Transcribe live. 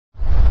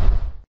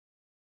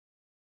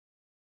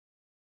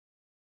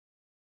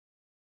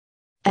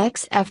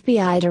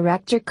Ex-FBI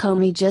Director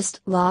Comey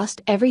just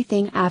lost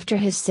everything after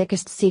his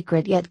sickest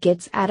secret yet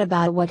gets at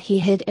about what he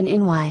hid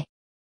and why.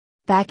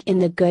 Back in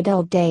the good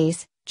old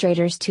days,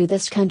 traitors to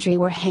this country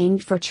were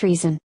hanged for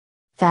treason.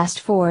 Fast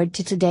forward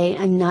to today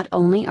and not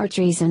only are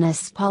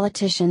treasonous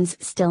politicians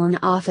still in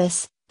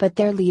office, but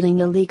they're leading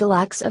illegal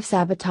acts of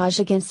sabotage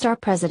against our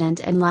president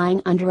and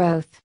lying under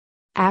oath.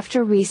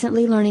 After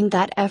recently learning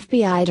that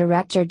FBI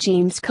Director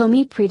James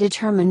Comey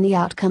predetermined the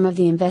outcome of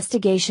the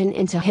investigation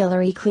into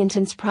Hillary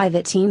Clinton's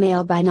private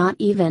email by not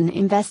even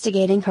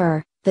investigating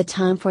her, the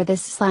time for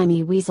this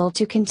slimy weasel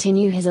to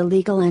continue his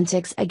illegal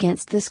antics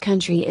against this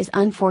country is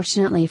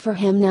unfortunately for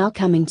him now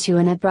coming to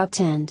an abrupt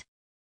end.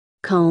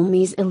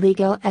 Comey's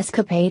illegal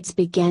escapades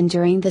began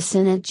during the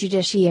Senate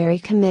Judiciary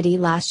Committee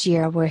last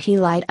year, where he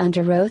lied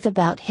under oath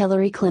about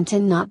Hillary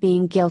Clinton not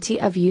being guilty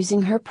of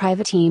using her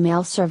private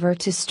email server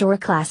to store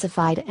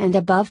classified and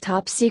above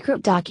top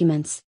secret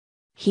documents.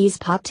 He's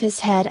popped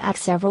his head out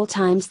several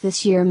times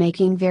this year,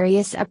 making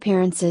various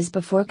appearances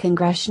before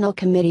congressional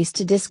committees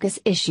to discuss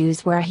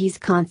issues where he's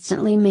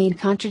constantly made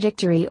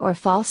contradictory or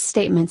false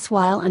statements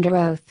while under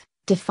oath,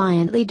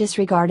 defiantly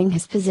disregarding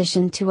his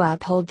position to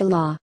uphold the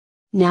law.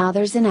 Now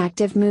there's an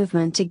active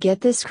movement to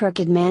get this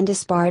crooked man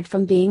disbarred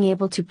from being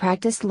able to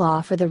practice law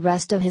for the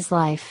rest of his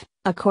life,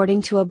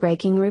 according to a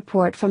breaking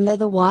report from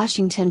the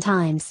Washington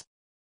Times.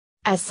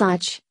 As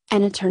such,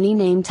 an attorney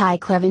named Ty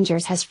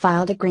Clevingers has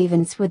filed a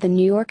grievance with the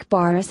New York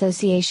Bar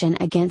Association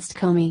against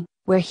Comey,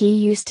 where he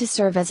used to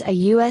serve as a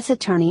U.S.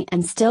 attorney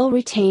and still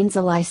retains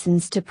a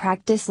license to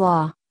practice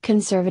law,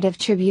 Conservative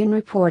Tribune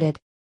reported.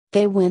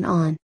 They went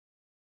on.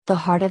 The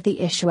heart of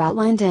the issue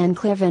outlined in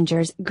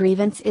Clevingers'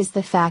 grievance is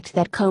the fact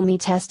that Comey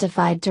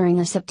testified during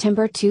a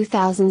September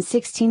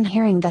 2016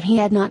 hearing that he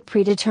had not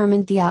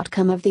predetermined the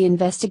outcome of the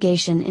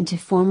investigation into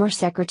former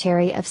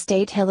Secretary of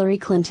State Hillary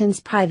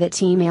Clinton's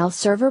private email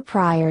server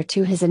prior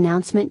to his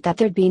announcement that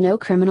there'd be no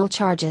criminal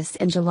charges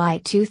in July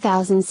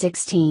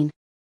 2016.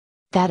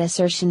 That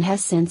assertion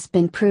has since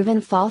been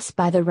proven false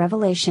by the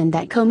revelation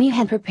that Comey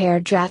had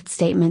prepared draft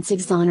statements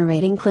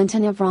exonerating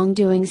Clinton of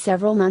wrongdoing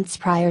several months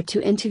prior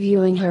to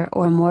interviewing her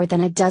or more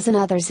than a dozen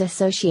others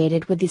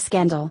associated with the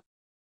scandal.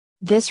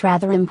 This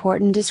rather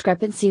important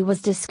discrepancy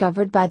was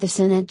discovered by the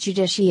Senate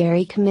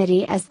Judiciary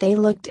Committee as they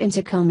looked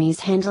into Comey's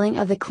handling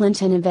of the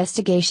Clinton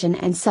investigation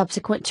and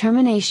subsequent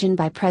termination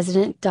by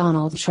President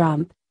Donald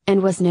Trump,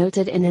 and was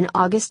noted in an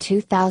August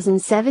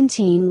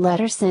 2017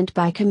 letter sent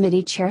by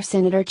Committee Chair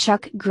Senator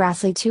Chuck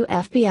Grassley to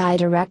FBI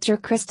Director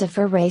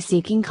Christopher Wray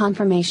seeking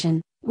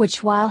confirmation,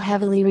 which, while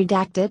heavily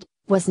redacted,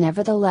 was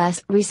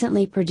nevertheless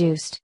recently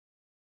produced.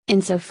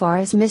 Insofar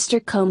as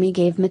Mr. Comey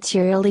gave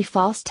materially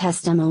false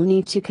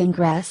testimony to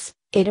Congress,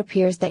 it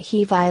appears that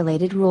he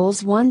violated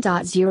Rules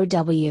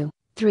 1.0w,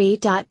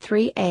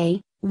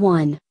 3.3a,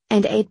 1,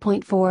 and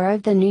 8.4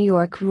 of the New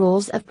York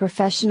Rules of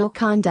Professional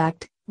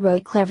Conduct,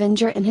 wrote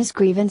Clevenger in his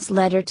grievance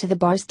letter to the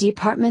bar's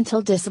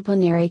Departmental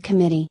Disciplinary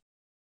Committee.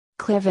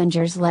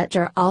 Clevenger's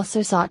letter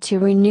also sought to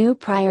renew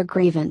prior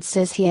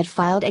grievances he had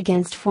filed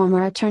against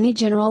former Attorney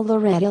General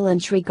Loretta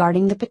Lynch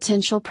regarding the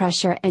potential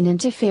pressure and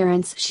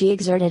interference she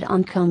exerted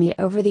on Comey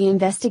over the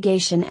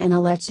investigation and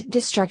alleged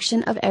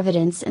destruction of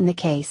evidence in the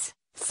case,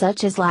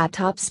 such as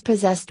laptops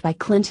possessed by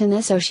Clinton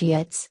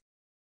associates.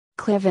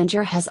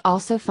 Clevenger has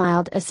also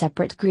filed a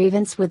separate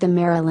grievance with the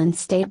Maryland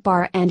State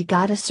Bar and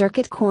got a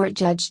circuit court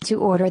judge to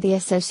order the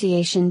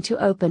association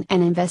to open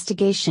an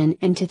investigation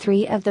into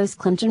 3 of those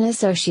Clinton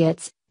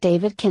associates,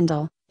 David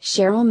Kendall,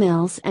 Cheryl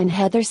Mills and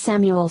Heather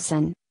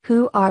Samuelson,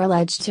 who are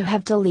alleged to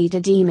have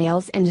deleted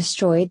emails and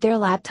destroyed their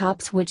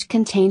laptops which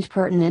contained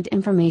pertinent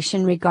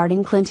information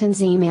regarding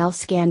Clinton's email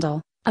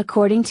scandal,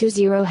 according to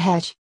Zero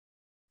Hedge.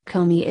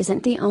 Comey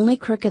isn't the only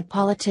crooked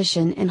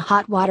politician in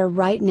hot water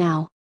right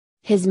now.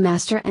 His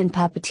master and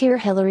puppeteer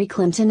Hillary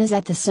Clinton is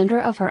at the center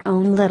of her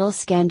own little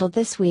scandal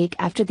this week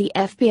after the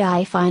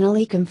FBI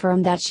finally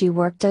confirmed that she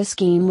worked a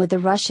scheme with the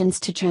Russians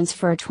to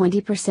transfer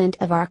 20%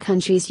 of our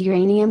country's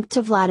uranium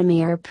to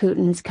Vladimir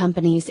Putin's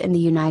companies in the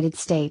United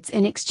States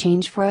in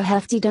exchange for a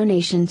hefty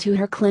donation to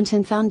her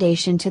Clinton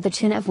Foundation to the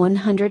tune of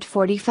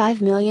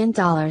 $145 million.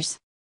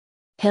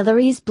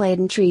 Hillary's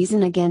blatant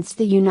treason against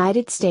the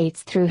United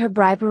States through her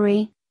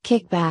bribery,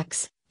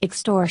 kickbacks,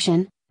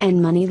 extortion, and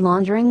money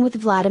laundering with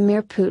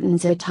Vladimir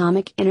Putin's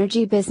atomic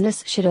energy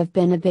business should have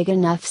been a big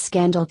enough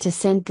scandal to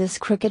send this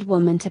crooked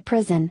woman to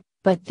prison,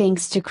 but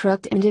thanks to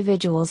crooked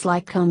individuals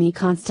like Comey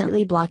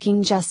constantly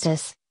blocking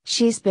justice,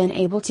 she's been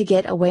able to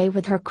get away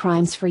with her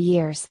crimes for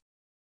years.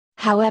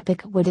 How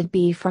epic would it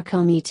be for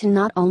Comey to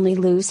not only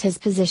lose his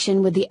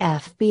position with the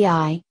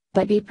FBI,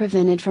 but be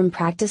prevented from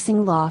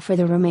practicing law for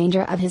the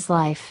remainder of his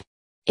life?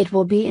 It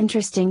will be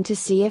interesting to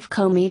see if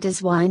Comey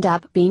does wind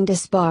up being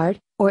disbarred,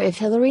 or if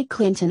Hillary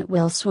Clinton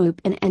will swoop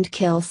in and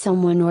kill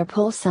someone or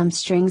pull some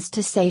strings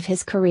to save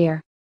his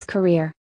career.